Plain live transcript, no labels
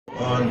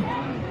القرآن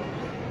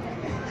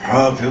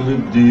حافظ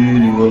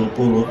الدين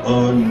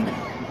والقرآن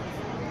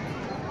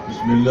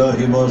بسم الله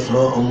ما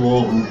شاء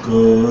الله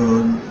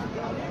كان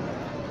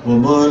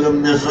وما لم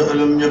يشأ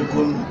لم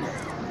يكن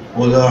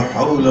ولا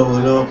حول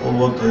ولا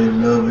قوة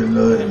إلا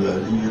بالله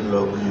العلي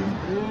العظيم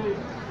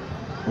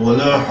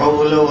ولا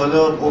حول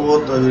ولا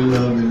قوة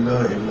إلا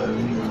بالله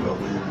العلي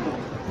العظيم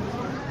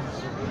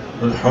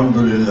الحمد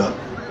لله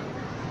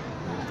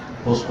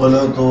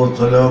والصلاة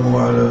والسلام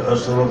على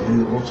أشرف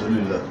رسل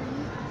الله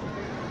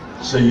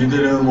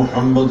سيدنا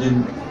محمد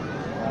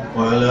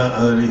وعلى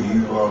آله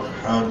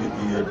وأصحابه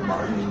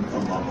أجمعين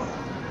أما بعد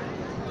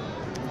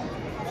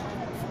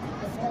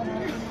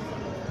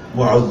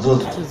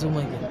معزز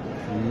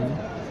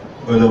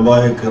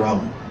علماء کرام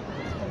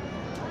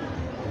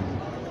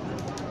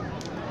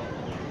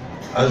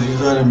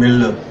عزیزان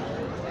ملت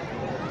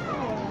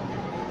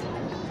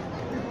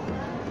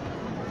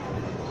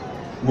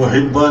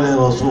محبان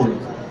رسول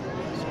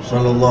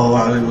صلی اللہ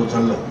علیہ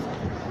وسلم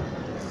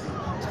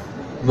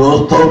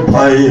دوستوں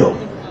بھائیوں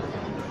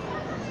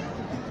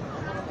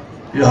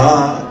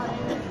یہاں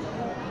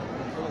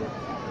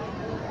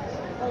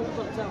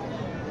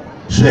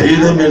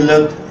شہید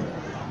ملت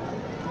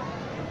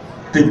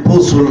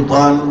ٹپو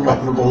سلطان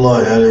رحمۃ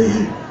اللہ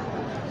علیہ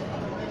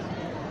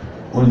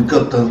ان کا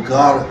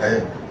تذکار ہے،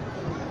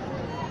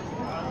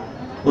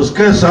 اس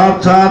کے ساتھ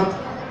ساتھ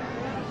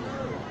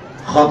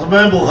ختم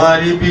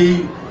بخاری بھی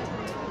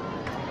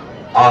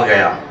آ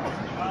گیا۔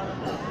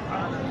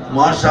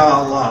 ماشاء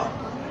اللہ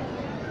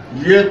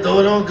یہ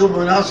دونوں کی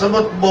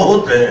مناسبت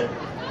بہت ہے،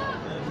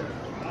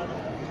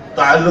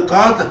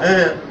 تعلقات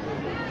ہیں۔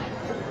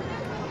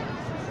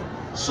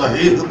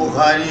 صحیح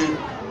بخاری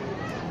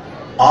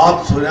آپ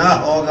سنا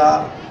ہوگا،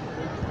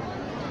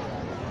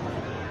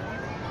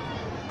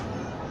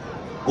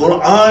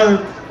 قرآن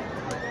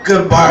کے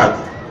بعد،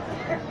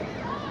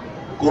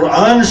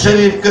 قرآن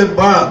شریف کے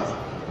بعد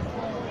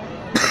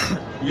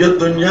یہ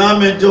دنیا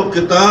میں جو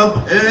کتاب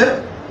ہے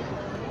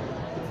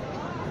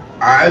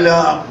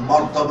اعلیٰ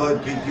مرتبہ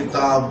کی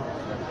کتاب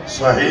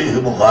صحیح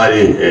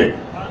بخاری ہے۔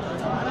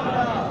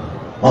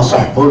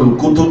 اصح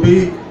الکتب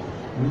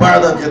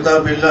بعد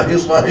کتاب اللہ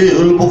صحیح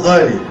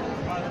البخاری۔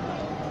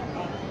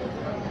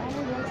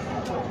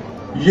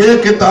 یہ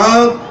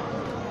کتاب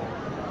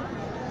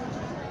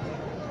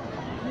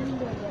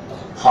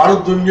ہر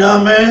دنیا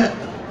میں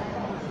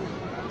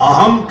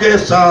اہم کے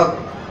ساتھ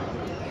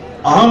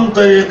اہم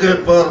طریقے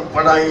پر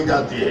پڑھائی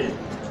جاتی ہے۔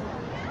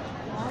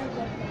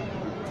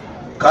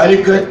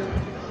 کاریکٹ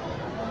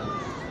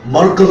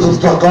مرکز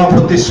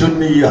ثقافتی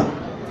سنیہ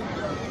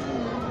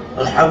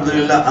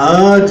الحمدللہ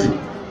آج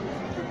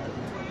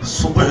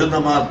صبح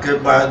نماز کے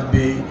بعد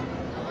بھی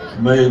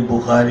میں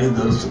بخاری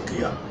درس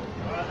کیا۔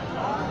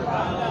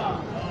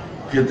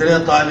 کتنے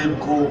طالب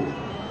کو؟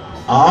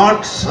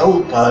 800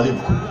 طالب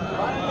کو،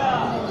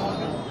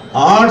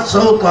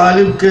 800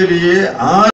 طالب کے لیے آج